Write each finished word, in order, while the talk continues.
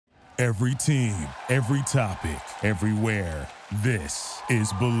Every team, every topic, everywhere. This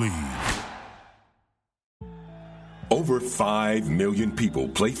is Believe. Over 5 million people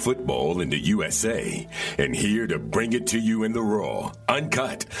play football in the USA, and here to bring it to you in the raw,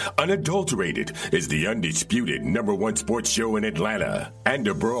 uncut, unadulterated is the undisputed #1 sports show in Atlanta and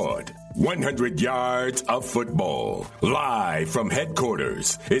abroad. 100 yards of football, live from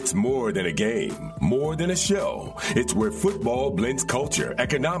headquarters. It's more than a game, more than a show. It's where football blends culture,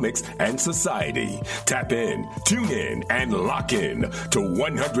 economics, and society. Tap in, tune in, and lock in to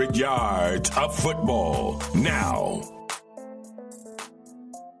 100 yards of football now.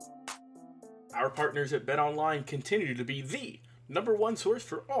 Our partners at BetOnline continue to be the #1 source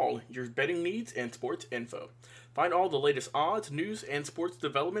for all your betting needs and sports info. Find all the latest odds, news, and sports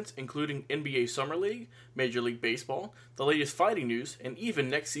developments, including NBA Summer League, Major League Baseball, the latest fighting news, and even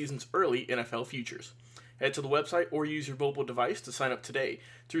next season's early NFL futures. Head to the website or use your mobile device to sign up today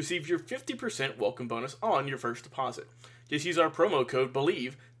to receive your 50% welcome bonus on your first deposit. Just use our promo code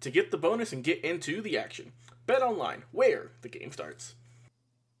BELIEVE to get the bonus and get into the action. BetOnline, where the game starts.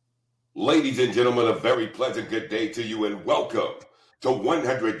 Ladies and gentlemen, a very pleasant good day to you and welcome to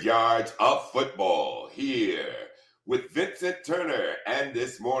 100 Yards of Football here with Vincent Turner and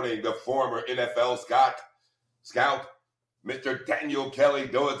this morning the former NFL scout, Mr. Daniel Kelly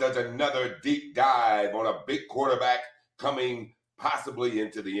does another deep dive on a big quarterback coming possibly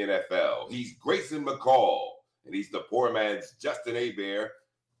into the NFL. He's Grayson McCall, and he's the poor man's Justin Hebert.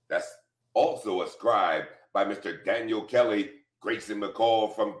 That's also ascribed by Mr. Daniel Kelly. Grayson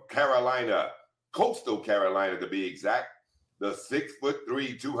McCall from Carolina, Coastal Carolina to be exact, the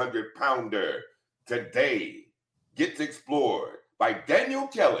 6'3", 200-pounder today gets explored by Daniel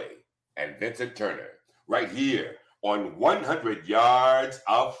Kelly and Vincent Turner right here on 100 Yards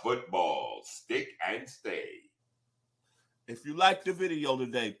of Football. Stick and stay. If you like the video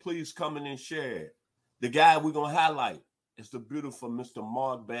today, please come in and share it. The guy we're going to highlight is the beautiful Mr.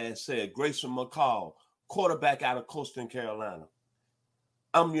 Mark Bassett, Grayson McCall, quarterback out of Coastal Carolina.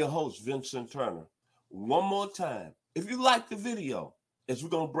 I'm your host, Vincent Turner. One more time, if you like the video, as we're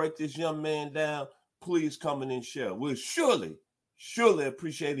going to break this young man down, please come in and share. We'll surely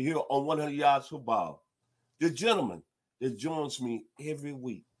appreciate it here on 100 Yards Football. The gentleman that joins me every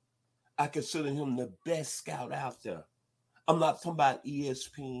week, I consider him the best scout out there. I'm not talking about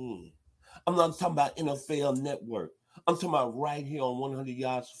ESPN. I'm not talking about NFL Network. I'm talking about right here on 100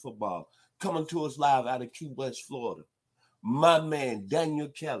 Yards Football, coming to us live out of Key West, Florida. My man, Daniel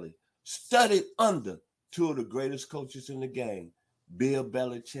Kelly, studied under two of the greatest coaches in the game, Bill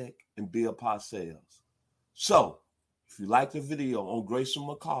Belichick and Bill Parcells. So, if you like the video on Grayson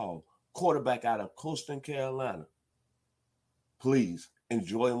McCall, quarterback out of Coastal Carolina, please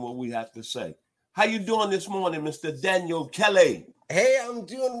enjoy what we have to say. How you doing this morning, Mr. Daniel Kelly? Hey, I'm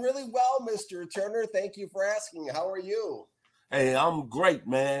doing really well, Mr. Turner. Thank you for asking. How are you? Hey, I'm great,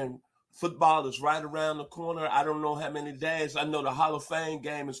 man. Football is right around the corner. I don't know how many days. I know the Hall of Fame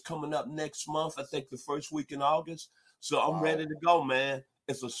game is coming up next month. I think the first week in August. So I'm ready to go, man.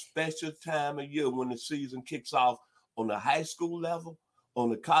 It's a special time of year when the season kicks off on the high school level, on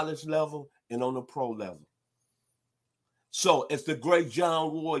the college level, and on the pro level. So as the great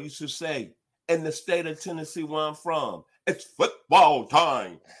John Ward used to say, in the state of Tennessee where I'm from, it's football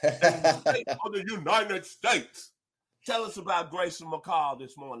time in the state of the United States. Tell us about Grayson McCall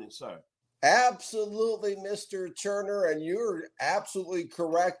this morning, sir. Absolutely, Mr. Turner, and you're absolutely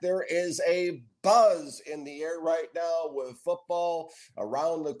correct. There is a buzz in the air right now with football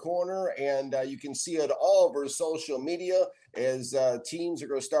around the corner, and you can see it all over social media as teams are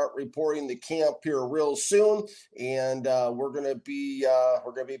going to start reporting the camp here real soon, and we're going to be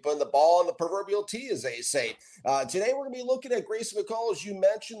putting the ball on the proverbial tee, as they say. Today we're going to be looking at Grayson McCall, as you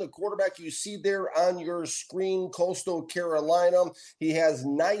mentioned, the quarterback you see there on your screen, Coastal Carolina. He has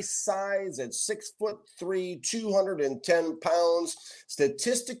nice size at 6'3", 210 pounds.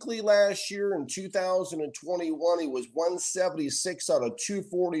 Statistically, last year in 2021, he was 176 out of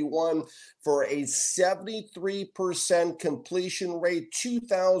 241 for a 73% completion rate,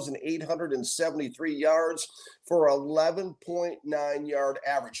 2,873 yards for 11.9 yard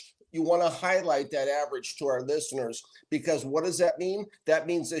average. You want to highlight that average to our listeners, because what does that mean? That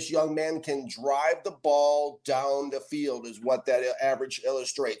means this young man can drive the ball down the field, is what that average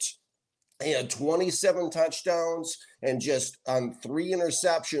illustrates. He had 27 touchdowns and just on 3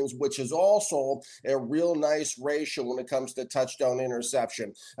 interceptions, which is also a real nice ratio when it comes to touchdown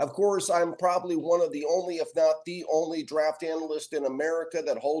interception. Of course, I'm probably one of the only, if not the only, draft analyst in America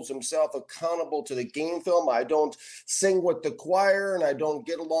that holds himself accountable to the game film. I don't sing with the choir, and I don't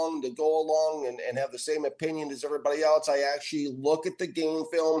get along to go along and have the same opinion as everybody else. I actually look at the game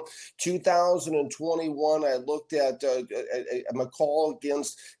film. 2021, I looked at McCall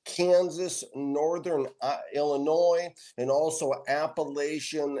against Kansas, Northern Illinois, and also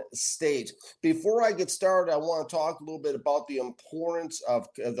Appalachian State. Before I get started, I want to talk a little bit about the importance of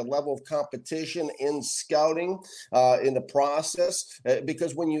the level of competition in scouting in the process,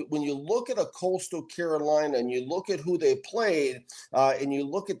 because when you look at a Coastal Carolina and you look at who they played and you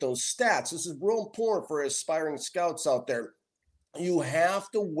look at those stats, this is real important for aspiring scouts out there. You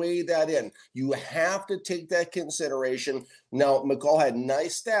have to weigh that in. You have to take that consideration. Now, McCall had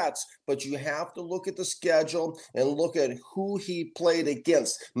nice stats, but you have to look at the schedule and look at who he played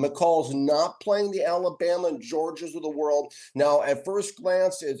against. McCall's not playing the Alabama and Georgias of the world. Now, at first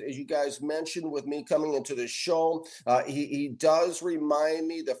glance, as you guys mentioned with me coming into the show, he does remind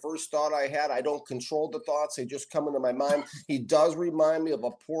me, the first thought I had, I don't control the thoughts, they just come into my mind. He does remind me of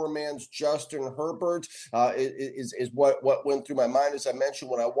a poor man's Justin Herbert, is what went through my mind, as I mentioned,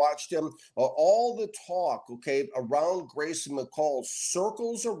 when I watched him. All the talk, around Grayson McCall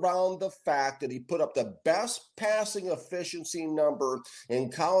circles around the fact that he put up the best passing efficiency number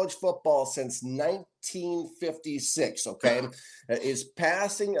in college football since 1956, His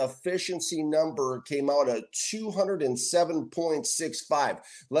passing efficiency number came out at 207.65.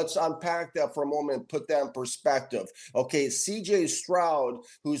 Let's unpack that for a moment and put that in perspective. CJ Stroud,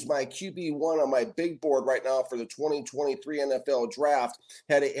 who's my QB1 on my big board right now for the 2023 NFL draft,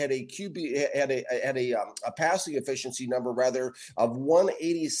 had a passing efficiency number of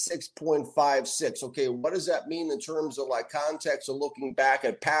 186.56. What does that mean in terms of context of looking back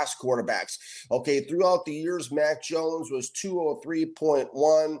at past quarterbacks? Throughout the years, Mac Jones was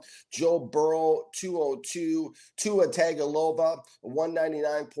 203.1, Joe Burrow 202, Tua Tagovailoa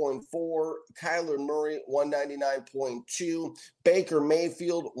 199.4, Kyler Murray 199.2, Baker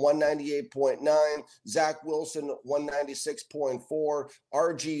Mayfield 198.9, Zach Wilson 196.4,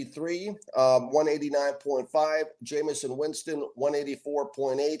 RG3 189.5, Jameson Winston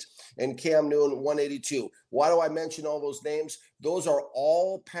 184.8, and Cam Newton 182. Why do I mention all those names? Those are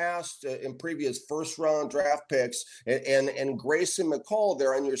all past in previous first-round draft picks, and Grayson McCall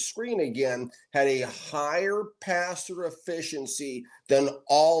there on your screen again had a higher passer efficiency than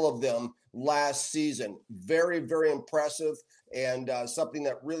all of them last season. Very, very impressive, and something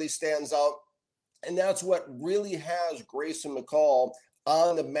that really stands out. And that's what really has Grayson McCall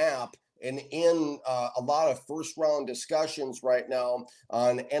on the map and in a lot of first-round discussions right now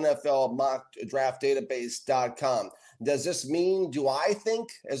on NFLMockDraftDatabase.com. Does this mean, do I think,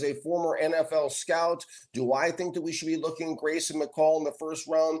 as a former NFL scout, do I think that we should be looking at Grayson McCall in the first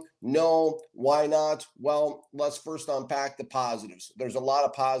round? No. Why not? Well, let's first unpack the positives. There's a lot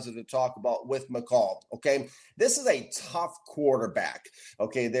of positive to talk about with McCall, This is a tough quarterback,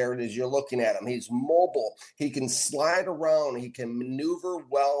 There it is. You're looking at him. He's mobile. He can slide around. He can maneuver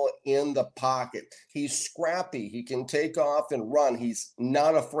well in the pocket. He's scrappy. He can take off and run. He's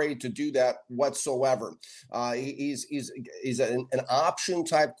not afraid to do that whatsoever. He's an option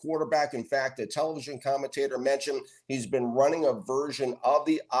type quarterback. In fact, a television commentator mentioned he's been running a version of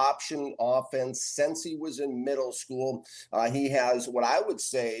the option offense since he was in middle school. He has what I would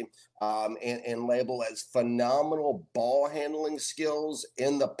say and label as phenomenal ball handling skills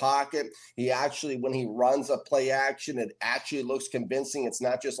in the pocket. He actually, when he runs a play action, it actually looks convincing. It's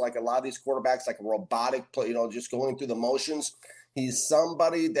not just like a lot of these quarterbacks, like a robotic play, just going through the motions. He's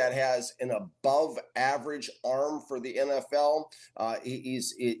somebody that has an above average arm for the NFL.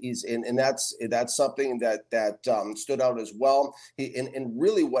 And that's something that stood out as well.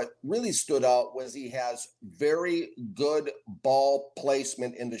 What really stood out was he has very good ball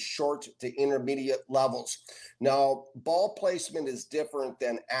placement in the short to intermediate levels. Now, ball placement is different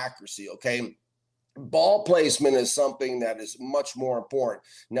than accuracy, Ball placement is something that is much more important.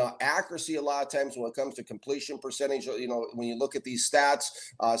 Now, accuracy, a lot of times when it comes to completion percentage, when you look at these stats,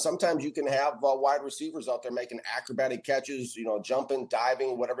 sometimes you can have wide receivers out there making acrobatic catches, jumping,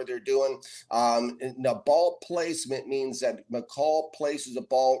 diving, whatever they're doing. Now, ball placement means that McCall places a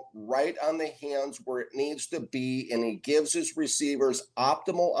ball right on the hands where it needs to be, and he gives his receivers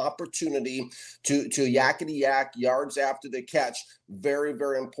optimal opportunity to yakety yak yards after the catch. Very,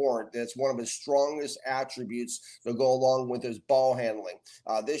 very important. That's one of his strongest attributes to go along with his ball handling.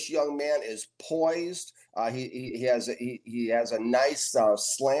 This young man is poised. He has a nice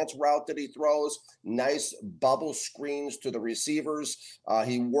slant route that he throws, nice bubble screens to the receivers.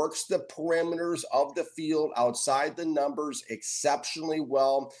 He works the perimeters of the field outside the numbers exceptionally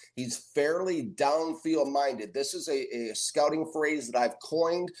well. He's fairly downfield minded. This is a scouting phrase that I've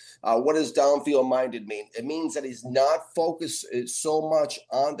coined. What does downfield minded mean? It means that he's not focused so much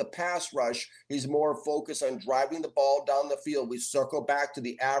on the pass rush. He's more focused on driving the ball down the field. We circle back to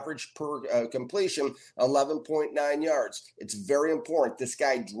the average per completion, 11.9 yards. It's very important. This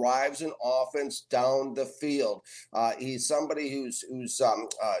guy drives an offense down the field. He's somebody who's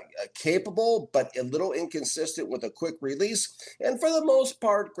capable, but a little inconsistent with a quick release. And for the most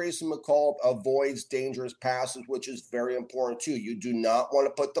part, Grayson McCall avoids dangerous passes, which is very important too. You do not want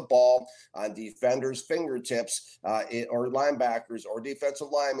to put the ball on defenders' fingertips or linebackers or defensive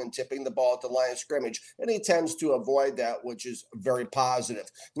linemen tipping the ball at the line of scrimmage. And he tends to avoid that, which is very positive.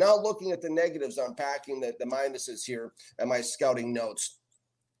 Now looking at the negatives, unpacking the minuses here and my scouting notes.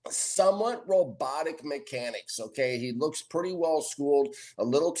 Somewhat robotic mechanics. Okay, he looks pretty well schooled, a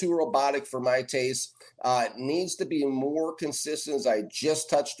little too robotic for my taste. Needs to be more consistent, as I just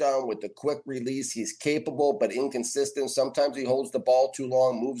touched on, with the quick release. He's capable but inconsistent. Sometimes he holds the ball too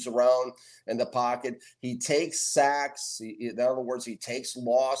long, moves around in the pocket. He takes sacks. In other words, he takes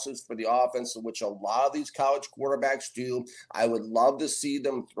losses for the offense, which a lot of these college quarterbacks do. I would love to see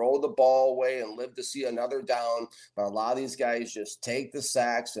them throw the ball away and live to see another down, but a lot of these guys just take the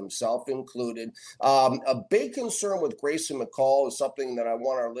sacks, himself included. A big concern with Grayson McCall is something that I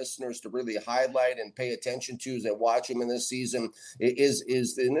want our listeners to really highlight and pay attention to as they watch him in this season is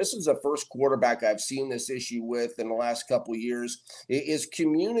and this is the first quarterback I've seen this issue with in the last couple of years, is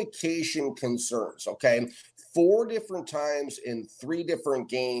communication concerns. Okay. 4 different times in 3 different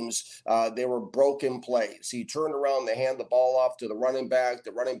games, they were broken plays. He turned around to hand the ball off to the running back.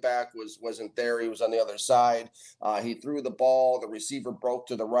 The running back wasn't there. He was on the other side. He threw the ball. The receiver broke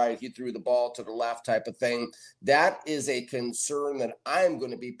to the right. He threw the ball to the left, type of thing. That is a concern that I'm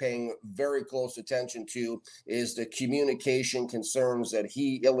going to be paying very close attention to, is the communication concerns that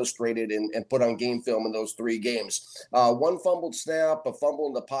he illustrated and put on game film in those 3 games. 1 fumbled snap, a fumble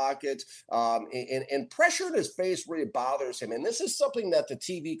in the pocket, and pressure to his face really bothers him. And this is something that the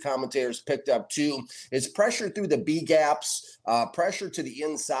TV commentators picked up too, is pressure through the B gaps, pressure to the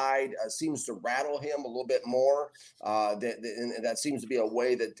inside seems to rattle him a little bit more. That seems to be a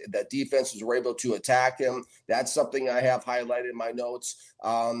way that defenses were able to attack him. That's something I have highlighted in my notes.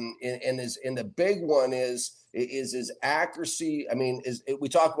 And the big one is his accuracy. I mean, we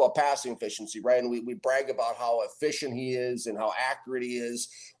talk about passing efficiency, right? And we brag about how efficient he is and how accurate he is.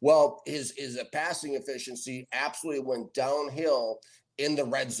 Well, his passing efficiency absolutely went downhill in the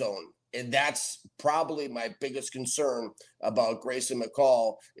red zone. And that's probably my biggest concern about Grayson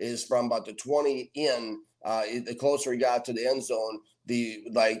McCall, is from about the 20 in, the closer he got to the end zone, he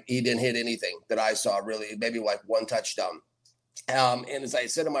didn't hit anything that I saw, really, maybe like 1 touchdown. And as I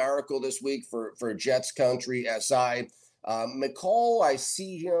said in my article this week for Jets Country SI, McCall, I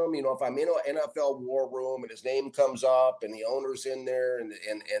see him, if I'm in an NFL war room and his name comes up and the owner's in there and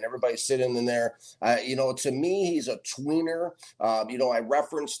everybody's sitting in there, to me, he's a tweener. I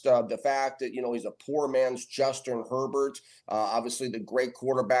referenced the fact that, he's a poor man's Justin Herbert, obviously the great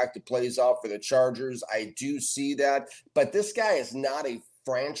quarterback that plays out for the Chargers. I do see that, but this guy is not a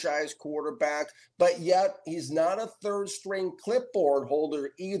franchise quarterback, but yet he's not a 3rd string clipboard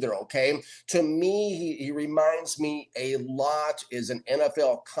holder either. Okay. To me, he reminds me a lot, is an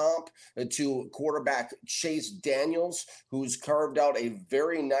NFL comp to quarterback Chase Daniels, who's carved out a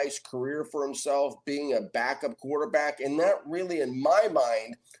very nice career for himself being a backup quarterback. And that really, in my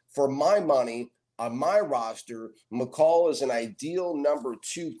mind, for my money, on my roster, McCall is an ideal number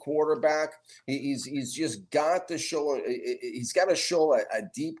 2 quarterback. He's just got to show. He's got to show a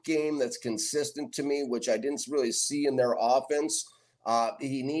deep game that's consistent to me, which I didn't really see in their offense.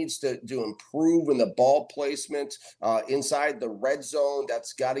 He needs to improve in the ball placement inside the red zone.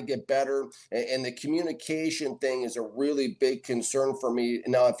 That's got to get better. And the communication thing is a really big concern for me.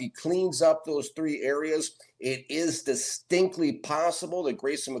 Now, if he cleans up those 3 areas, it is distinctly possible that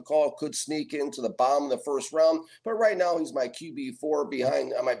Grayson McCall could sneak into the bottom of the 1st round. But right now, he's my QB4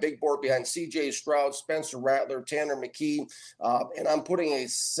 behind my big board behind C.J. Stroud, Spencer Rattler, Tanner McKee. And I'm putting a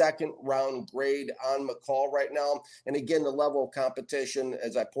 2nd round grade on McCall right now. And again, the level of competition,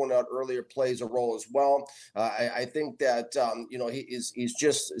 as I pointed out earlier, plays a role as well. I think that, he's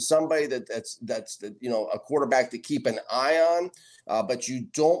just somebody that's a quarterback to keep an eye on. But you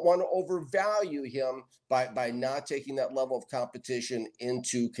don't want to overvalue him by not taking that level of competition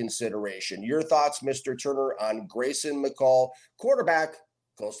into consideration. Your thoughts, Mr. Turner, on Grayson McCall, quarterback,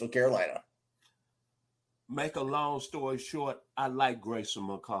 Coastal Carolina? make a long story short, I like Grayson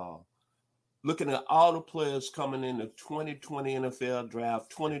McCall. Looking at all the players coming in the 2020 NFL draft,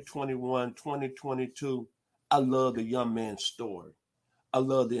 2021, 2022, I love the young man's story. I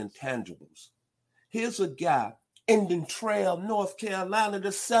love the intangibles. Here's a guy, Indian Trail, North Carolina,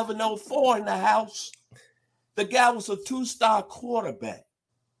 the 704 in the house. The guy was a 2-star quarterback,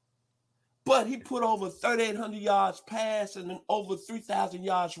 but he put over 3,800 yards passing and over 3,000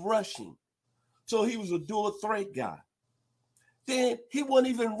 yards rushing. So he was a dual threat guy. Then he wasn't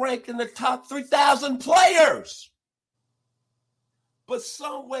even ranked in the top 3,000 players. But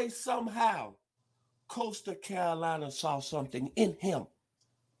some way, somehow, Coastal Carolina saw something in him.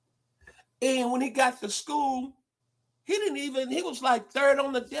 And when he got to school, he was like third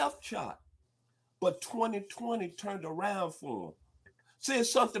on the depth chart. But 2020 turned around for him. See,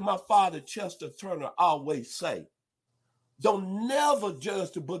 it's something my father, Chester Turner, always say. Don't never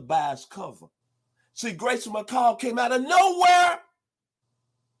judge the book by its cover. See, Grayson McCall came out of nowhere.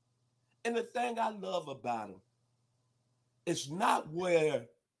 And the thing I love about him, it's not where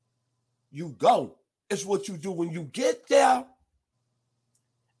you go. It's what you do when you get there.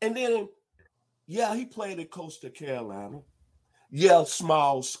 And then, yeah, he played at Coastal Carolina. Yeah,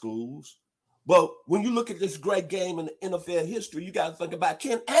 small schools. But when you look at this great game in the NFL history, you got to think about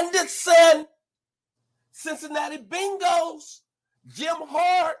Ken Anderson, Cincinnati Bengals, Jim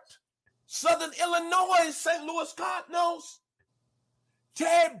Hart, Southern Illinois, St. Louis Cardinals,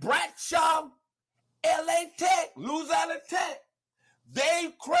 Terry Bradshaw, LA Tech, Louisiana Tech,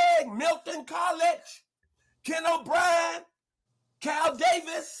 Dave Craig, Milton College, Ken O'Brien, Cal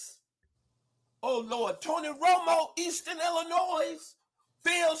Davis, oh Lord, Tony Romo, Eastern Illinois,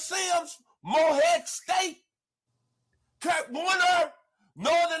 Phil Simms, Morehead State, Kurt Warner,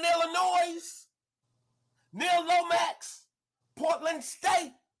 Northern Illinois, Neil Lomax, Portland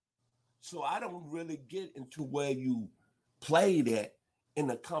State. So I don't really get into where you played at in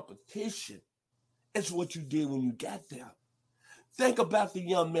the competition. It's what you did when you got there. Think about the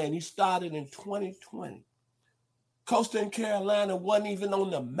young man. He started in 2020. Coastal Carolina wasn't even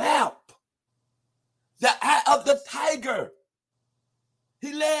on the map. The eye of the tiger.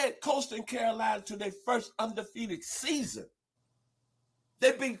 He led Coastal Carolina to their first undefeated season.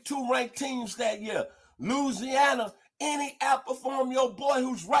 They beat 2 ranked teams that year. Louisiana, and he outperformed your boy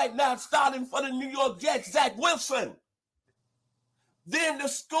who's right now starting for the New York Jets, Zach Wilson. Then the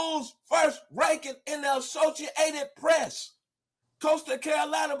school's first ranking in the Associated Press. Coastal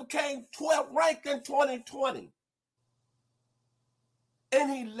Carolina became 12th ranked in 2020.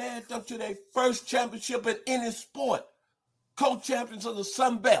 And he led them to their first championship in any sport. Co-champions of the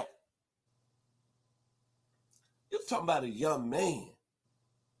Sun Belt. You're talking about a young man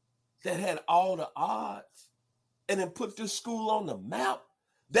that had all the odds and then put this school on the map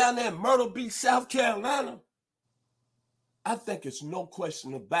down there in Myrtle Beach, South Carolina. I think it's no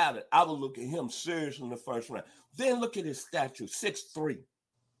question about it. I would look at him seriously in the first round. Then look at his stature, 6'3".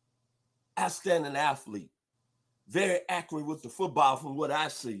 Outstanding athlete. Very accurate with the football from what I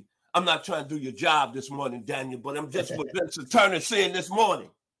see. I'm not trying to do your job this morning, Daniel, but I'm just what Vincent Turner saying this morning.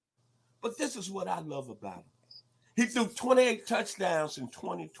 But this is what I love about him. He threw 28 touchdowns in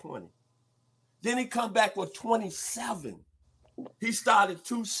 2020. Then he come back with 27. He started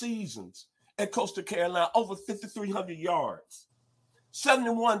 2 seasons at Coastal Carolina, over 5,300 yards,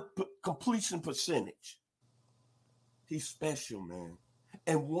 71 completion percentage. He's special, man.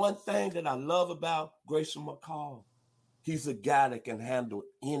 And one thing that I love about Grayson McCall, he's a guy that can handle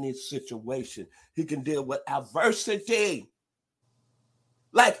any situation. He can deal with adversity.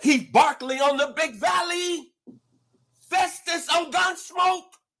 Like Heath Barkley on the Big Valley, Festus on Gunsmoke,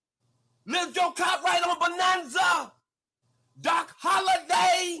 Lil Joe Cartwright on Bonanza, Doc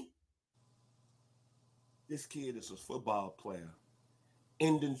Holliday. This kid is a football player.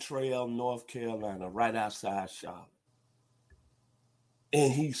 Indian Trail, North Carolina, right outside Charlotte.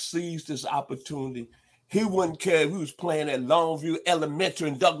 And he seized this opportunity. He wouldn't care if he was playing at Longview Elementary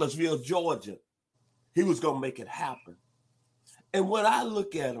in Douglasville, Georgia. He was going to make it happen. And when I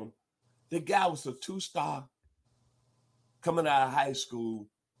look at him, the guy was a 2-star coming out of high school.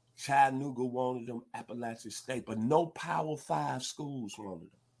 Chattanooga wanted him, Appalachian State, but no Power 5 schools wanted him.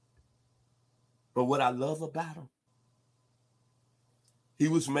 But what I love about him, he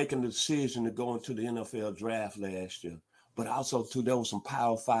was making the decision to go into the NFL draft last year. But also, too, there were some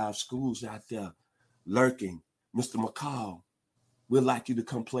Power 5 schools out there lurking. Mr. McCall, we'd like you to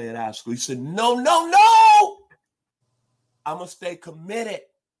come play at our school. He said, no. I'm going to stay committed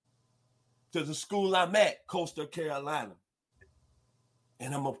to the school I'm at, Coastal Carolina.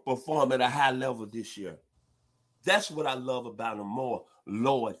 And I'm going to perform at a high level this year. That's what I love about him more,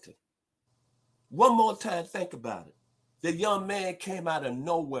 loyalty. One more time, think about it. The young man came out of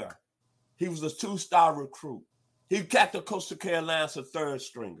nowhere. He was a 2-star recruit. He got to Coastal Carolina as a third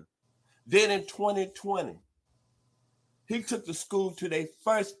stringer. Then in 2020, he took the school to their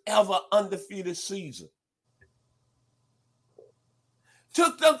first ever undefeated season.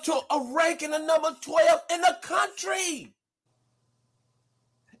 Took them to a ranking of number 12 in the country.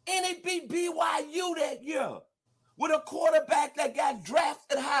 And it beat BYU that year with a quarterback that got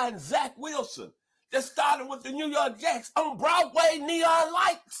drafted high in Zach Wilson that started with the New York Jets on Broadway neon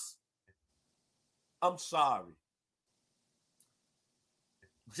lights. I'm sorry.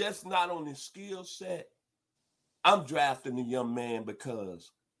 Just not on his skill set. I'm drafting the young man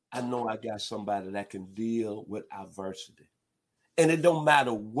because I know I got somebody that can deal with adversity. And it don't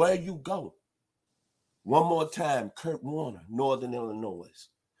matter where you go. One more time, Kurt Warner, Northern Illinois.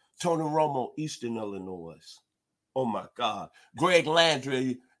 Tony Romo, Eastern Illinois. Oh, my God. Greg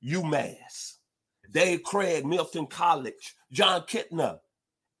Landry, UMass. Dave Craig, Milton College. John Kittner,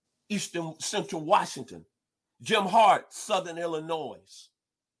 Eastern Central Washington. Jim Hart, Southern Illinois.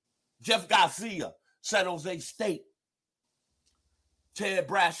 Jeff Garcia, San Jose State. Ted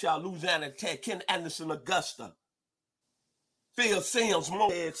Bradshaw, Louisiana Tech. Ken Anderson, Augusta. Phil Simms,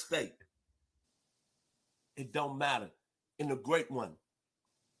 Morehead State. It don't matter. And the great one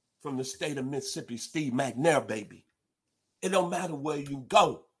from the state of Mississippi, Steve McNair, baby. It don't matter where you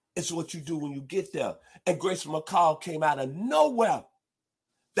go. It's what you do when you get there. And Grayson McCall came out of nowhere.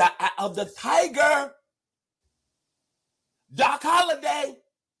 The eye of the tiger. Doc Holliday.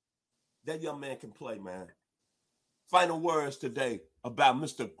 That young man can play, man. Final words today about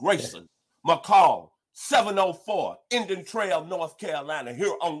Mr. Grayson McCall. 704 Indian Trail, North Carolina,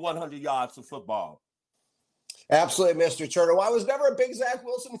 here on 100 Yards of Football. Absolutely, Mr. Turner. Well, I was never a big Zach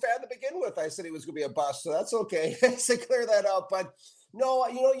Wilson fan to begin with. I said he was going to be a bust, so that's okay. To clear that up. But no,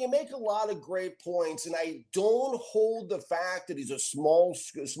 you make a lot of great points, and I don't hold the fact that he's a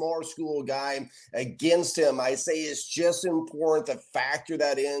smaller school guy against him. I say it's just important to factor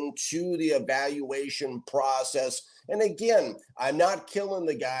that into the evaluation process. And again, I'm not killing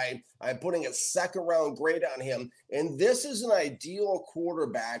the guy. I'm putting a second-round grade on him. And this is an ideal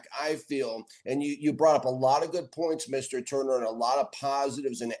quarterback, I feel. And you brought up a lot of good points, Mr. Turner, and a lot of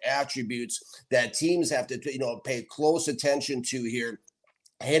positives and attributes that teams have to, pay close attention to here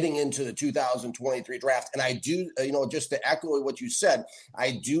heading into the 2023 draft. And I do, just to echo what you said,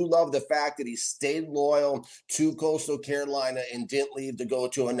 I do love the fact that he stayed loyal to Coastal Carolina and didn't leave to go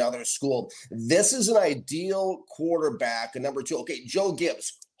to another school. This is an ideal quarterback. And number two, okay, Joe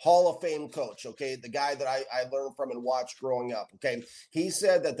Gibbs, Hall of Fame coach, okay, the guy that I learned from and watched growing up, okay, he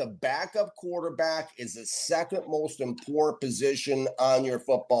said that the backup quarterback is the second most important position on your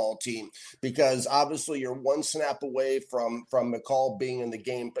football team because obviously you're one snap away from McCall being in the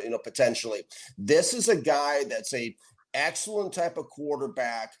game, potentially. This is a guy that's a excellent type of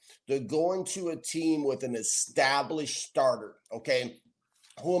quarterback to go into a team with an established starter, okay?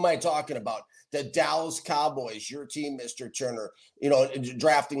 Who am I talking about? The Dallas Cowboys, your team, Mr. Turner,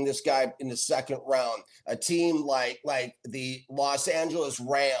 drafting this guy in the second round. A team like the Los Angeles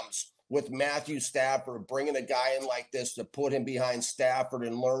Rams with Matthew Stafford, bringing a guy in like this to put him behind Stafford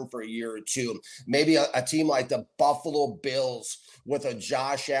and learn for a year or two. Maybe a team like the Buffalo Bills with a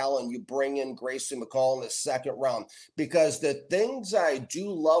Josh Allen, you bring in Grayson McCall in the second round. Because the things I do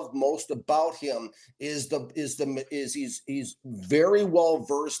love most about him is he's very well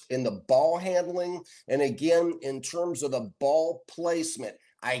versed in the ball handling. And again, in terms of the ball placement,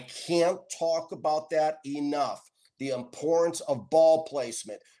 I can't talk about that enough. The importance of ball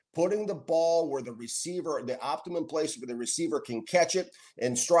placement. Putting the ball where the optimum place where the receiver can catch it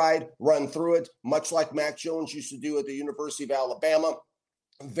in stride, run through it, much like Mac Jones used to do at the University of Alabama.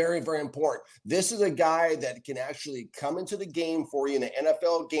 Very, very important. This is a guy that can actually come into the game for you in an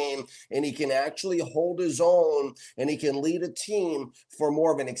NFL game, and he can actually hold his own, and he can lead a team for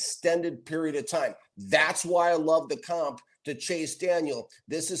more of an extended period of time. That's why I love the comp to Chase Daniel.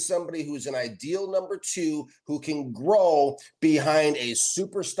 This is somebody who's an ideal number two who can grow behind a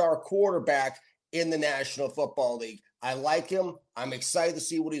superstar quarterback in the National Football League. I like him. I'm excited to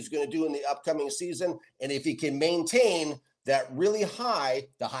see what he's going to do in the upcoming season. And if he can maintain that really high,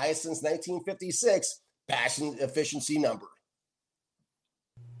 the highest since 1956, passing efficiency number.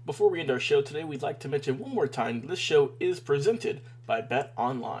 Before we end our show today, we'd like to mention one more time, this show is presented by Bet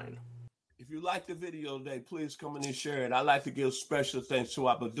Online. If you like the video today, please come in and share it. I'd like to give special thanks to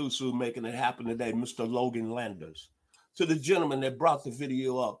our producer who's making it happen today, Mr. Logan Landers. To the gentleman that brought the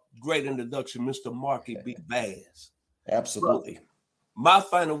video up, great introduction, Mr. Marky B. Bass. Absolutely. My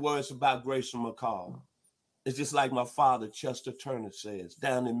final words about Grayson McCall is just like my father, Chester Turner, says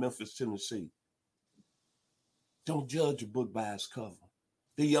down in Memphis, Tennessee. Don't judge a book by its cover.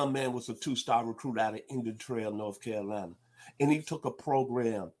 The young man was a 2-star recruit out of Indian Trail, North Carolina. And he took a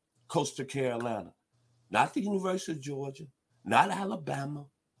program, Coastal Carolina, not the University of Georgia, not Alabama,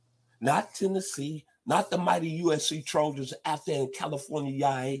 not Tennessee, not the mighty USC Trojans out there in California,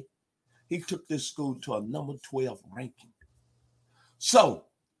 YA. He took this school to a number 12 ranking. So,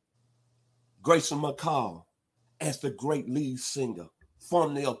 Grayson McCall, as the great lead singer,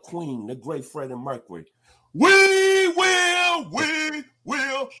 thumbnail queen, the great Freddie Mercury, we will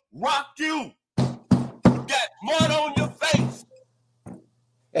rock you. You got mud on your face,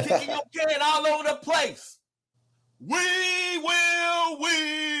 kicking your can all over the place. We will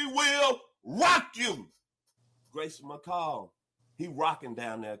rock you. Grayson McCall, he rocking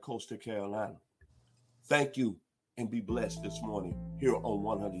down there at Coastal Carolina. Thank you, and be blessed this morning here on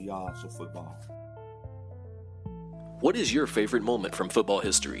 100 Yards of Football. What is your favorite moment from football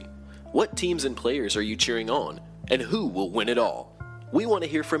history? What teams and players are you cheering on? And who will win it all? We want to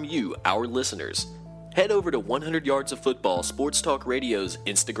hear from you, our listeners. Head over to 100 Yards of Football Sports Talk Radio's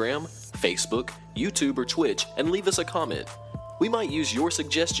Instagram, Facebook, YouTube, or Twitch and leave us a comment. We might use your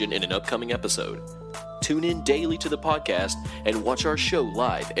suggestion in an upcoming episode. Tune in daily to the podcast and watch our show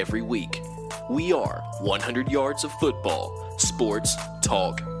live every week. We are 100 Yards of Football Sports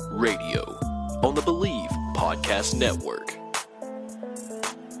Talk Radio on the Believe Podcast Network.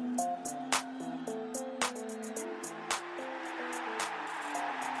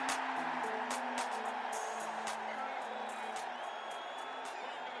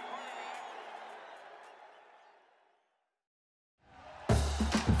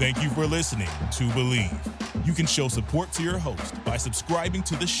 Thank you for listening to Believe. You can show support to your host by subscribing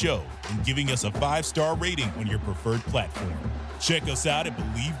to the show and giving us a 5-star rating on your preferred platform. Check us out at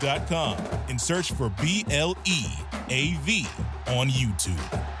Believe.com and search for BLEAV on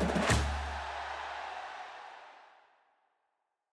YouTube.